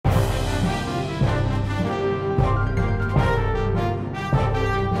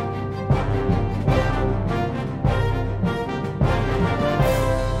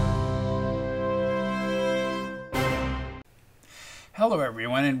Hello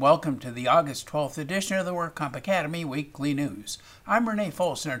everyone and welcome to the August 12th edition of the WorkComp Academy Weekly News. I'm Renee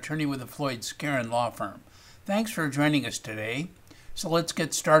Folsom, attorney with the Floyd Skeren Law Firm. Thanks for joining us today. So let's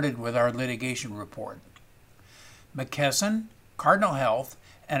get started with our litigation report. McKesson, Cardinal Health,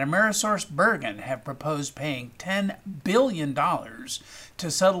 and AmerisourceBergen have proposed paying $10 billion to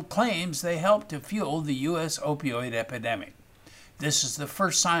settle claims they helped to fuel the U.S. opioid epidemic. This is the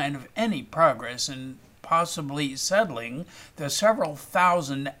first sign of any progress in possibly settling the several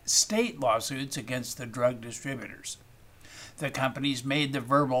thousand state lawsuits against the drug distributors. The companies made the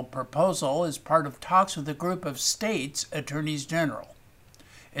verbal proposal as part of talks with a group of states' attorneys general.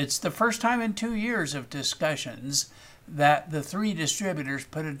 It's the first time in 2 years of discussions that the three distributors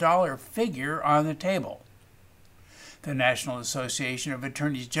put a dollar figure on the table. The National Association of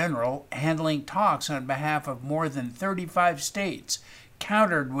Attorneys General, handling talks on behalf of more than 35 states,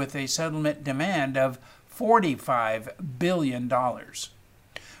 countered with a settlement demand of $45 billion.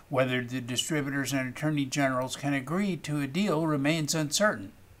 Whether the distributors and attorney generals can agree to a deal remains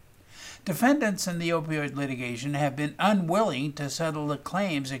uncertain. Defendants in the opioid litigation have been unwilling to settle the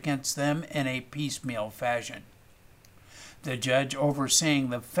claims against them in a piecemeal fashion. The judge overseeing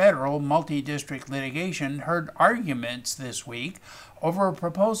the federal multi-district litigation heard arguments this week over a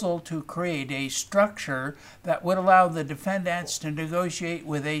proposal to create a structure that would allow the defendants to negotiate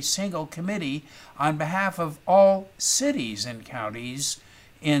with a single committee on behalf of all cities and counties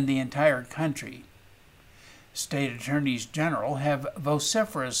in the entire country. State attorneys general have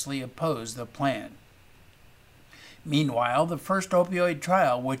vociferously opposed the plan. Meanwhile, the first opioid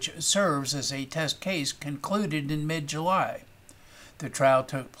trial, which serves as a test case, concluded in mid-July. The trial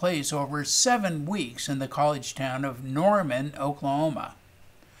took place over 7 weeks in the college town of Norman, Oklahoma.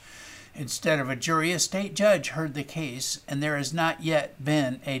 Instead of a jury, a state judge heard the case, and there has not yet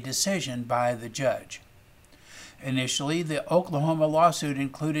been a decision by the judge. Initially, the Oklahoma lawsuit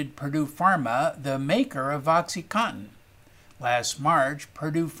included Purdue Pharma, the maker of OxyContin. Last March,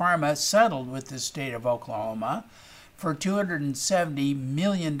 Purdue Pharma settled with the state of Oklahoma for $270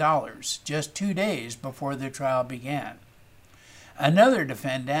 million, just 2 days before the trial began. Another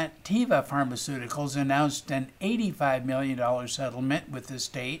defendant, Teva Pharmaceuticals, announced an $85 million settlement with the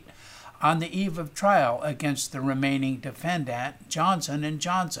state on the eve of trial against the remaining defendant, Johnson &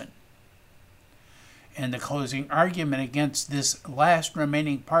 Johnson. In the closing argument against this last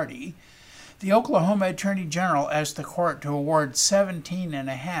remaining party, the Oklahoma Attorney General asked the court to award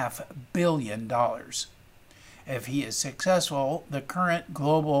 $17.5 billion. If he is successful, the current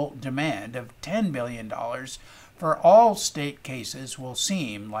global demand of $10 billion for all state cases will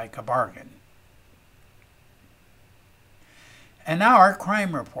seem like a bargain. And now our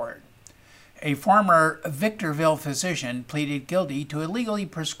crime report. A former Victorville physician pleaded guilty to illegally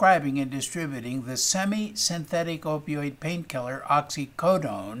prescribing and distributing the semi-synthetic opioid painkiller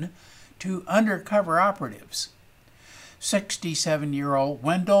oxycodone to undercover operatives. 67-year-old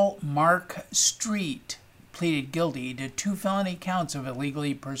Wendell Mark Street pleaded guilty to 2 felony counts of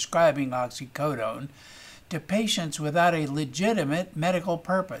illegally prescribing oxycodone to patients without a legitimate medical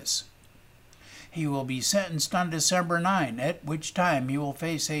purpose. He will be sentenced on December 9, at which time he will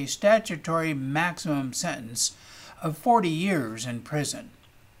face a statutory maximum sentence of 40 years in prison.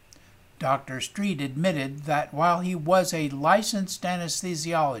 Dr. Street admitted that while he was a licensed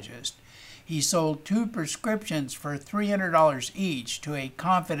anesthesiologist, he sold 2 prescriptions for $300 each to a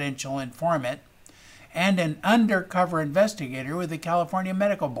confidential informant and an undercover investigator with the California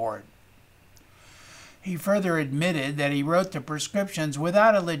Medical Board. He further admitted that he wrote the prescriptions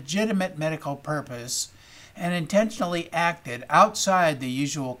without a legitimate medical purpose and intentionally acted outside the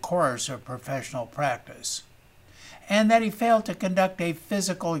usual course of professional practice, and that he failed to conduct a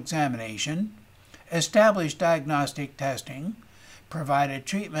physical examination, establish diagnostic testing, provide a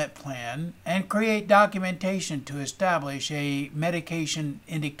treatment plan, and create documentation to establish a medication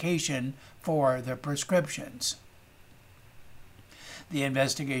indication for the prescriptions. The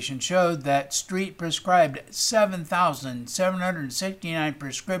investigation showed that Street prescribed 7,769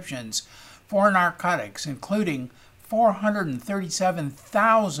 prescriptions for narcotics, including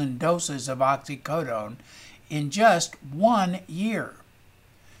 437,000 doses of oxycodone in just 1 year.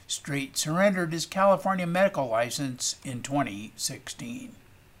 Street surrendered his California medical license in 2016.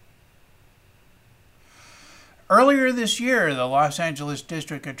 Earlier this year, the Los Angeles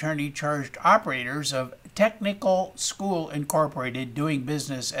District Attorney charged operators of Technical School Incorporated doing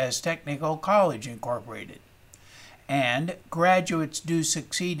business as Technical College Incorporated and Graduates Do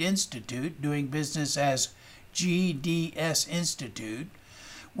Succeed Institute doing business as GDS Institute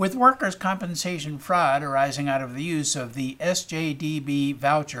with workers' compensation fraud arising out of the use of the SJDB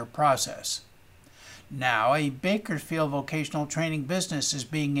voucher process. Now, a Bakersfield vocational training business is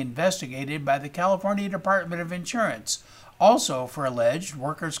being investigated by the California Department of Insurance, also for alleged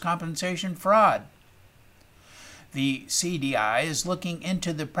workers' compensation fraud. The CDI is looking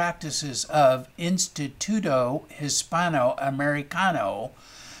into the practices of Instituto Hispano-Americano,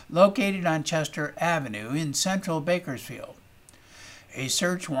 located on Chester Avenue in central Bakersfield. A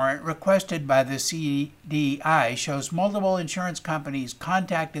search warrant requested by the CDI shows multiple insurance companies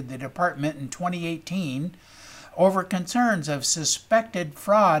contacted the department in 2018 over concerns of suspected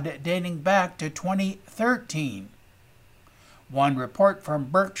fraud dating back to 2013. One report from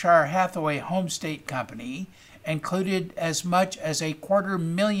Berkshire Hathaway Home State Company included as much as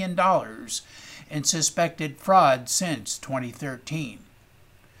 $250,000 in suspected fraud since 2013.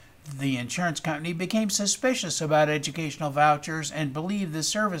 The insurance company became suspicious about educational vouchers and believed the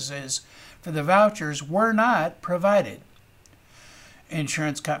services for the vouchers were not provided.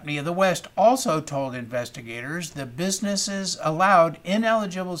 Insurance Company of the West also told investigators the businesses allowed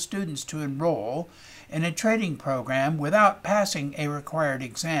ineligible students to enroll in a training program without passing a required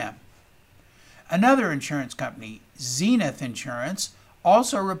exam. Another insurance company, Zenith Insurance,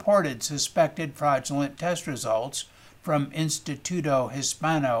 also reported suspected fraudulent test results from Instituto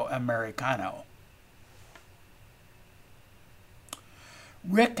Hispano-Americano.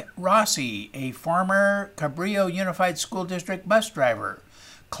 Rick Rossi, a former Cabrillo Unified School District bus driver,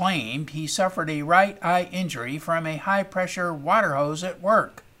 claimed he suffered a right eye injury from a high-pressure water hose at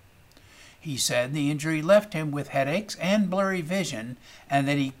work. He said the injury left him with headaches and blurry vision and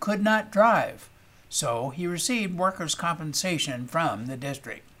that he could not drive, so he received workers' compensation from the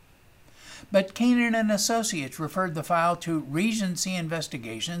district. But Keenan and Associates referred the file to Regency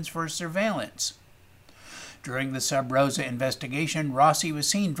Investigations for surveillance. During the Sub Rosa investigation, Rossi was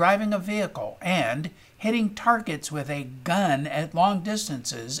seen driving a vehicle and hitting targets with a gun at long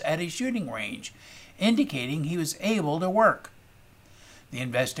distances at a shooting range, indicating he was able to work. The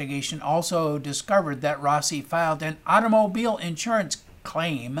investigation also discovered that Rossi filed an automobile insurance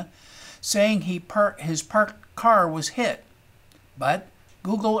claim saying his parked car was hit, but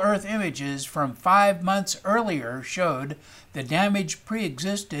Google Earth images from 5 months earlier showed the damage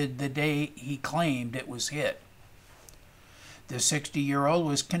pre-existed the day he claimed it was hit. The 60-year-old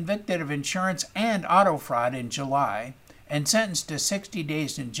was convicted of insurance and auto fraud in July and sentenced to 60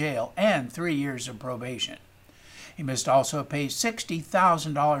 days in jail and 3 years of probation. He must also pay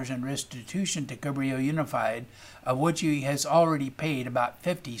 $60,000 in restitution to Cabrillo Unified, of which he has already paid about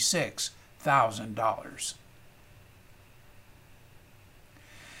 $56,000.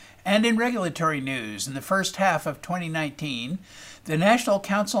 And in regulatory news, in the first half of 2019, the National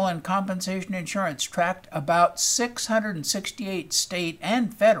Council on Compensation Insurance tracked about 668 state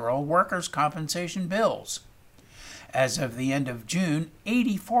and federal workers' compensation bills. As of the end of June,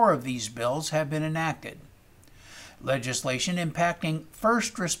 84 of these bills have been enacted. Legislation impacting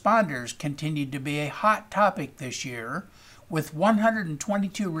first responders continued to be a hot topic this year, with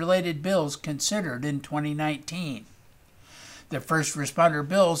 122 related bills considered in 2019. The first responder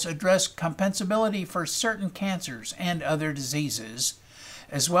bills address compensability for certain cancers and other diseases,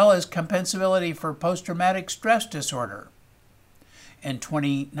 as well as compensability for post-traumatic stress disorder. In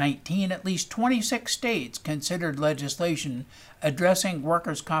 2019, at least 26 states considered legislation addressing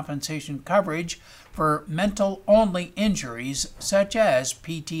workers' compensation coverage for mental-only injuries such as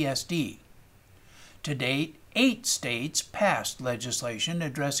PTSD. To date, 8 states passed legislation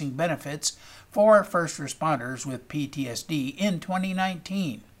addressing benefits for first responders with PTSD in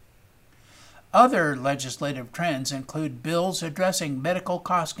 2019. Other legislative trends include bills addressing medical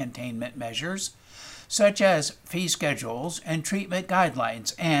cost containment measures, such as fee schedules and treatment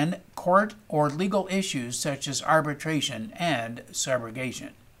guidelines, and court or legal issues such as arbitration and subrogation.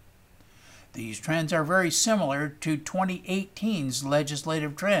 These trends are very similar to 2018's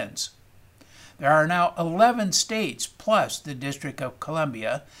legislative trends. There are now 11 states, plus the District of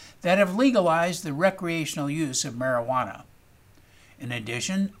Columbia, that have legalized the recreational use of marijuana. In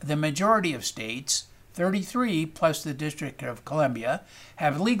addition, the majority of states, 33 plus the District of Columbia,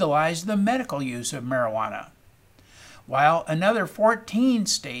 have legalized the medical use of marijuana, while another 14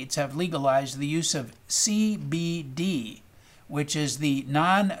 states have legalized the use of CBD, which is the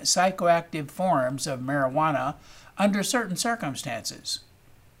non-psychoactive forms of marijuana under certain circumstances.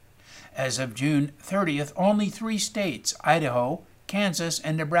 As of June 30th, only 3 states, Idaho, Kansas,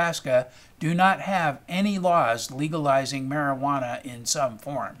 and Nebraska, do not have any laws legalizing marijuana in some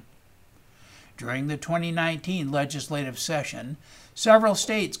form. During the 2019 legislative session, several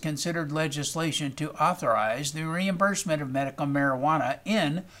states considered legislation to authorize the reimbursement of medical marijuana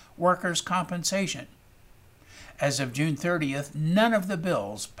in workers' compensation. As of June 30th, none of the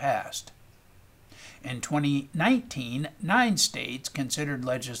bills passed. In 2019, 9 states considered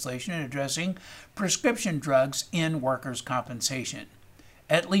legislation addressing prescription drugs in workers' compensation.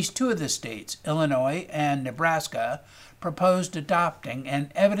 At least 2 of the states, Illinois and Nebraska, proposed adopting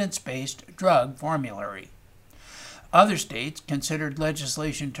an evidence-based drug formulary. Other states considered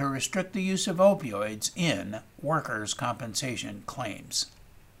legislation to restrict the use of opioids in workers' compensation claims.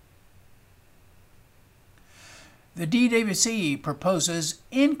 The DWC proposes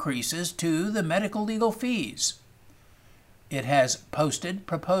increases to the medical legal fees. It has posted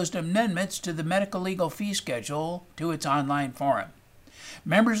proposed amendments to the medical legal fee schedule to its online forum.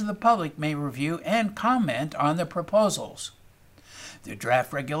 Members of the public may review and comment on the proposals. The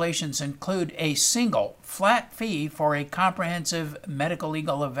draft regulations include a single flat fee for a comprehensive medical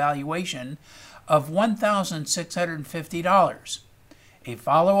legal evaluation of $1,650, a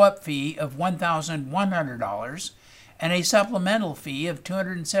follow-up fee of $1,100, and a supplemental fee of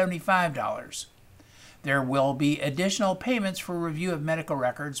 $275. There will be additional payments for review of medical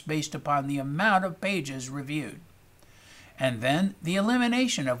records based upon the amount of pages reviewed. And then the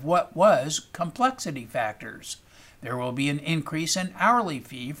elimination of what was complexity factors. There will be an increase in hourly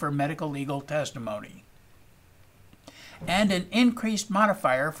fee for medical legal testimony, and an increased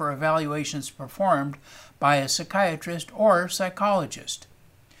modifier for evaluations performed by a psychiatrist or psychologist,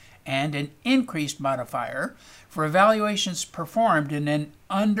 and an increased modifier for evaluations performed in an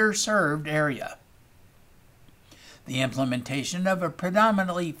underserved area. The implementation of a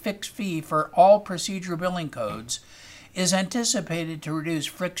predominantly fixed fee for all procedure billing codes is anticipated to reduce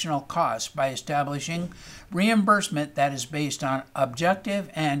frictional costs by establishing reimbursement that is based on objective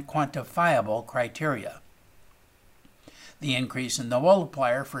and quantifiable criteria. The increase in the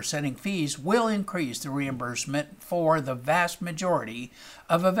multiplier for setting fees will increase the reimbursement for the vast majority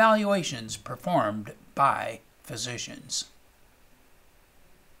of evaluations performed by physicians.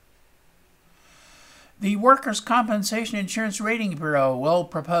 The Workers' Compensation Insurance Rating Bureau will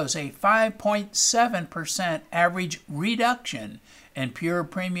propose a 5.7% average reduction in pure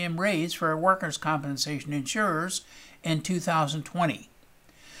premium rates for workers' compensation insurers in 2020.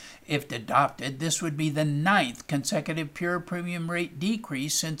 If adopted, this would be the 9th consecutive pure premium rate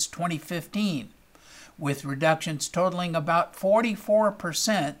decrease since 2015, with reductions totaling about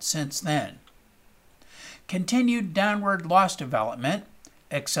 44% since then. Continued downward loss development,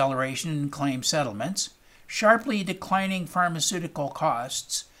 acceleration in claim settlements, sharply declining pharmaceutical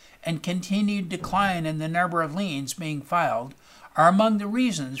costs, and continued decline in the number of liens being filed are among the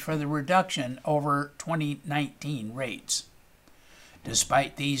reasons for the reduction over 2019 rates.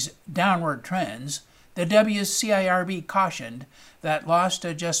 Despite these downward trends, the WCIRB cautioned that loss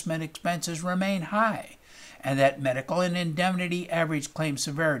adjustment expenses remain high and that medical and indemnity average claim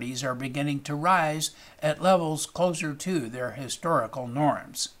severities are beginning to rise at levels closer to their historical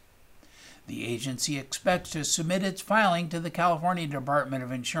norms. The agency expects to submit its filing to the California Department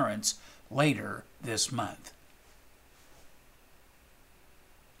of Insurance later this month.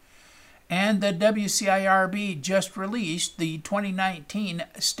 And the WCIRB just released the 2019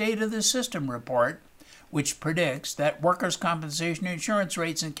 State of the System report, which predicts that workers' compensation insurance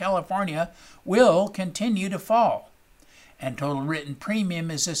rates in California will continue to fall, and total written premium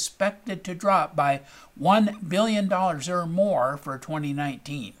is expected to drop by $1 billion or more for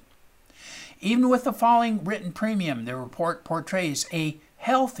 2019. Even with the falling written premium, the report portrays a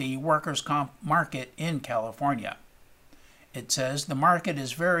healthy workers' comp market in California. It says the market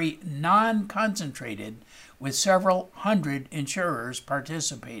is very non-concentrated, with several hundred insurers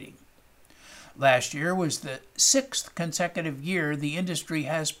participating. Last year was the 6th consecutive year the industry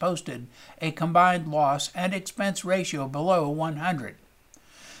has posted a combined loss and expense ratio below 100.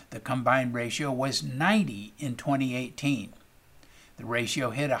 The combined ratio was 90 in 2018. The ratio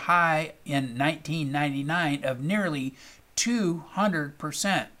hit a high in 1999 of nearly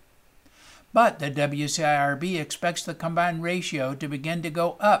 200%. But the WCIRB expects the combined ratio to begin to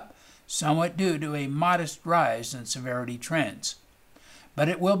go up, somewhat due to a modest rise in severity trends. But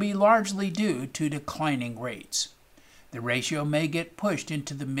it will be largely due to declining rates. The ratio may get pushed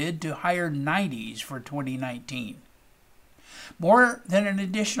into the mid to higher 90s for 2019. More than an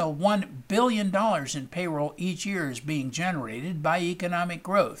additional $1 billion in payroll each year is being generated by economic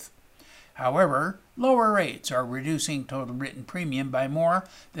growth. However, lower rates are reducing total written premium by more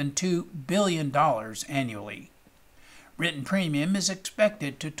than $2 billion annually. Written premium is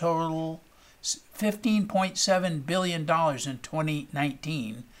expected to total $15.7 billion in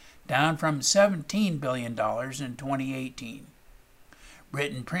 2019, down from $17 billion in 2018.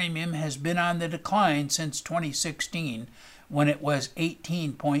 Written premium has been on the decline since 2016, when it was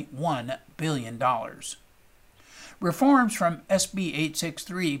 $18.1 billion. Reforms from SB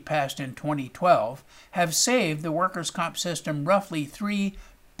 863 passed in 2012 have saved the workers' comp system roughly $3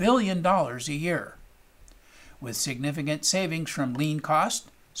 billion a year, with significant savings from lien costs,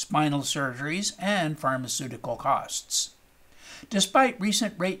 spinal surgeries, and pharmaceutical costs. Despite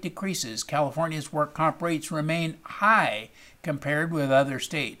recent rate decreases, California's work comp rates remain high compared with other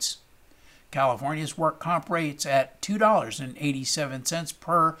states. California's work comp rates at $2.87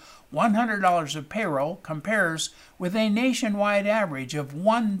 per $100 of payroll compares with a nationwide average of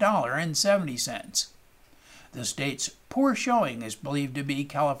 $1.70. The state's poor showing is believed to be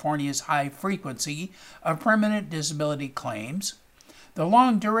California's high frequency of permanent disability claims, the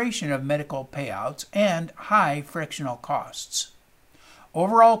long duration of medical payouts, and high frictional costs.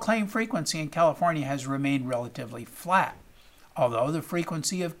 Overall claim frequency in California has remained relatively flat, although the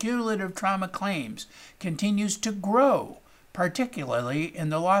frequency of cumulative trauma claims continues to grow, particularly in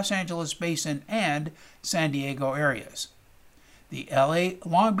the Los Angeles Basin and San Diego areas. The LA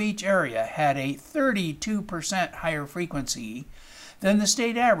Long Beach area had a 32% higher frequency than the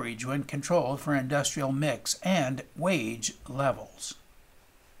state average when controlled for industrial mix and wage levels.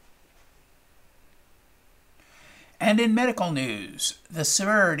 And in medical news, the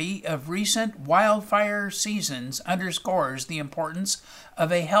severity of recent wildfire seasons underscores the importance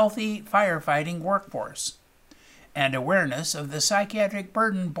of a healthy firefighting workforce, and awareness of the psychiatric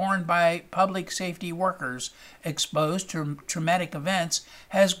burden borne by public safety workers exposed to traumatic events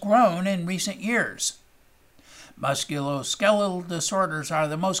has grown in recent years. Musculoskeletal disorders are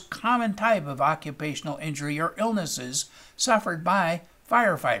the most common type of occupational injury or illnesses suffered by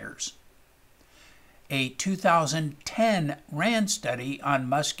firefighters. A 2010 RAND study on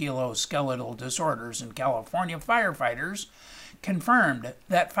musculoskeletal disorders in California firefighters confirmed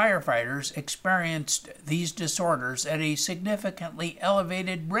that firefighters experienced these disorders at a significantly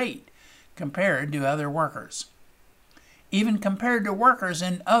elevated rate compared to other workers, even compared to workers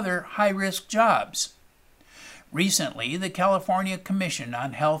in other high-risk jobs. Recently, the California Commission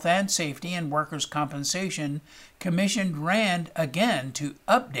on Health and Safety and Workers' Compensation commissioned RAND again to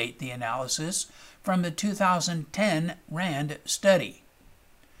update the analysis from the 2010 RAND study,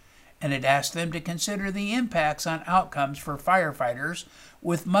 and it asked them to consider the impacts on outcomes for firefighters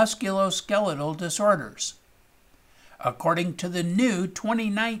with musculoskeletal disorders. According to the new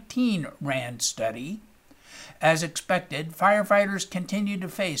 2019 RAND study, as expected, firefighters continue to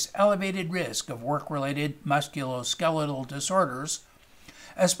face elevated risk of work-related musculoskeletal disorders,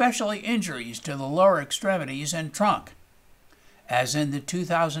 especially injuries to the lower extremities and trunk. As in the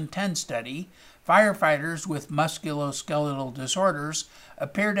 2010 study, firefighters with musculoskeletal disorders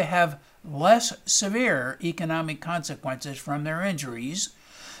appear to have less severe economic consequences from their injuries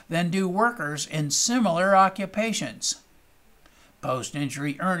than do workers in similar occupations.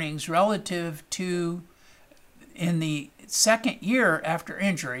 Post-injury earnings relative to in the second year after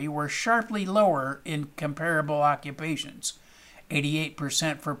injury were sharply lower in comparable occupations,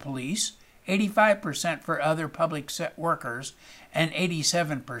 88% for police, 85% for other public workers, and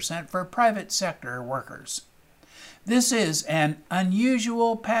 87% for private sector workers. This is an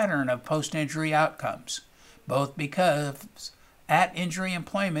unusual pattern of post-injury outcomes, both because at-injury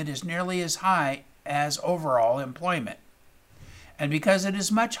employment is nearly as high as overall employment, and because it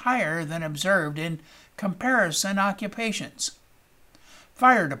is much higher than observed in comparison occupations.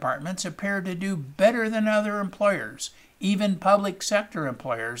 Fire departments appear to do better than other employers, even public sector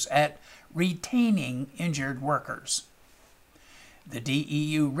employers, at retaining injured workers. The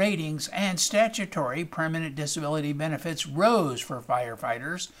DEU ratings and statutory permanent disability benefits rose for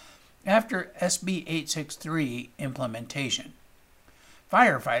firefighters after SB 863 implementation.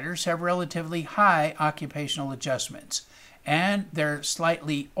 Firefighters have relatively high occupational adjustments, and their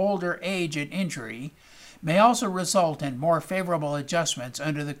slightly older age and injury may also result in more favorable adjustments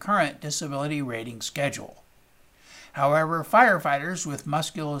under the current disability rating schedule. However, firefighters with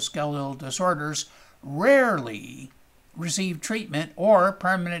musculoskeletal disorders rarely receive treatment or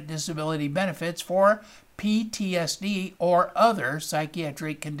permanent disability benefits for PTSD or other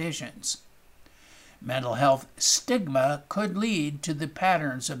psychiatric conditions. Mental health stigma could lead to the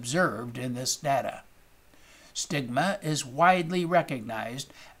patterns observed in this data. Stigma is widely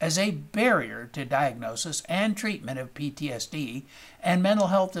recognized as a barrier to diagnosis and treatment of PTSD and mental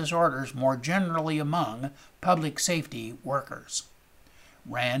health disorders more generally among public safety workers.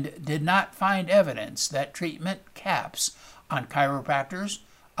 RAND did not find evidence that treatment caps on chiropractors,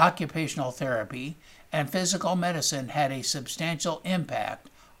 occupational therapy, and physical medicine had a substantial impact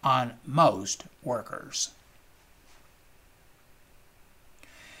on most workers.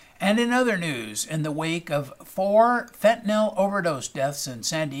 And in other news, in the wake of 4 fentanyl overdose deaths in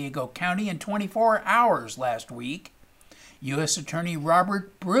San Diego County in 24 hours last week, U.S. Attorney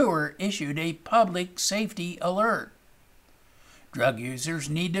Robert Brewer issued a public safety alert. Drug users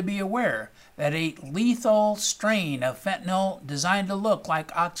need to be aware that a lethal strain of fentanyl designed to look like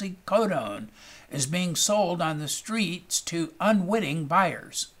oxycodone is being sold on the streets to unwitting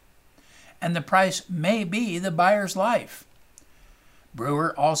buyers, and the price may be the buyer's life.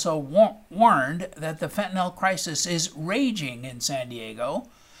 Brewer also warned that the fentanyl crisis is raging in San Diego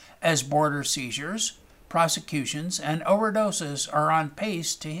as border seizures, prosecutions, and overdoses are on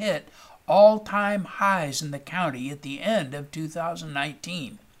pace to hit all-time highs in the county at the end of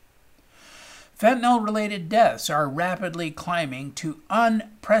 2019. Fentanyl-related deaths are rapidly climbing to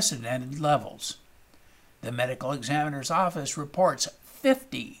unprecedented levels. The Medical Examiner's Office reports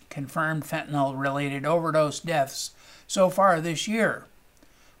 50 confirmed fentanyl-related overdose deaths so far this year,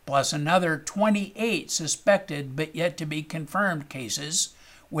 plus another 28 suspected but yet to be confirmed cases,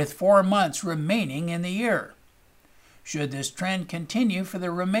 with 4 months remaining in the year. Should this trend continue for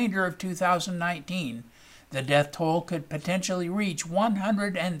the remainder of 2019, the death toll could potentially reach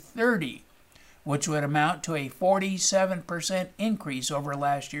 130, which would amount to a 47% increase over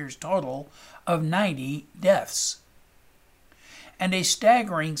last year's total of 90 deaths, and a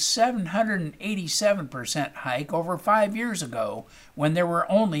staggering 787% hike over 5 years ago when there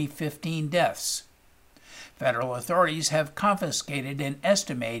were only 15 deaths. Federal authorities have confiscated an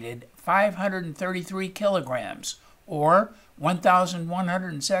estimated 533 kilograms, or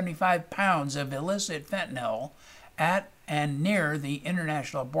 1,175 pounds of illicit fentanyl at and near the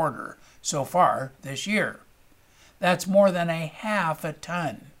international border so far this year. That's more than a half a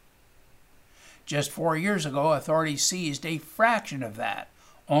ton. Just 4 years ago, authorities seized a fraction of that,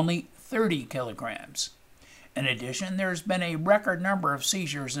 only 30 kilograms. In addition, there's been a record number of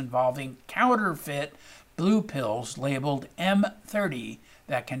seizures involving counterfeit blue pills labeled M30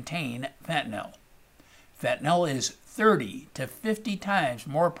 that contain fentanyl. Fentanyl is 30 to 50 times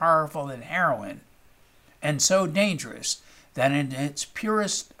more powerful than heroin, and so dangerous that in its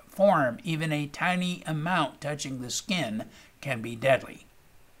purest form, even a tiny amount touching the skin can be deadly.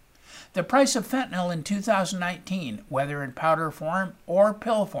 The price of fentanyl in 2019, whether in powder form or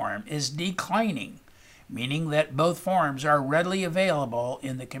pill form, is declining, meaning that both forms are readily available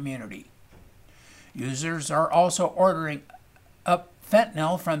in the community. Users are also ordering up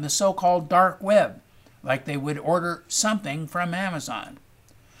fentanyl from the so-called dark web, like they would order something from Amazon.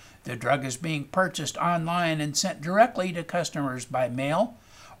 The drug is being purchased online and sent directly to customers by mail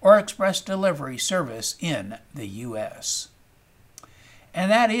or express delivery service in the U.S. And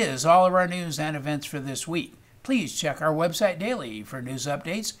that is all of our news and events for this week. Please check our website daily for news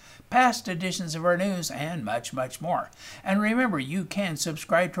updates, past editions of our news, and much, much more. And remember, you can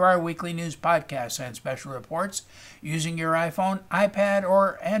subscribe to our weekly news podcasts and special reports using your iPhone, iPad,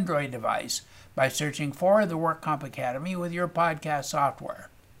 or Android device by searching for the WorkComp Academy with your podcast software.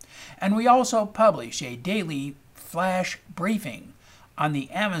 And we also publish a daily flash briefing on the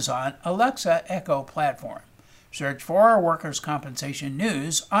Amazon Alexa Echo platform. Search for Workers' Compensation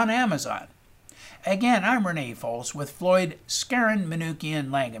News on Amazon. Again, I'm Renee Foles with Floyd, Skeren, Manukian,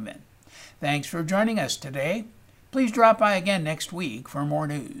 Langeman. Thanks for joining us today. Please drop by again next week for more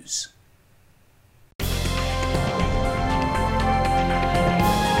news.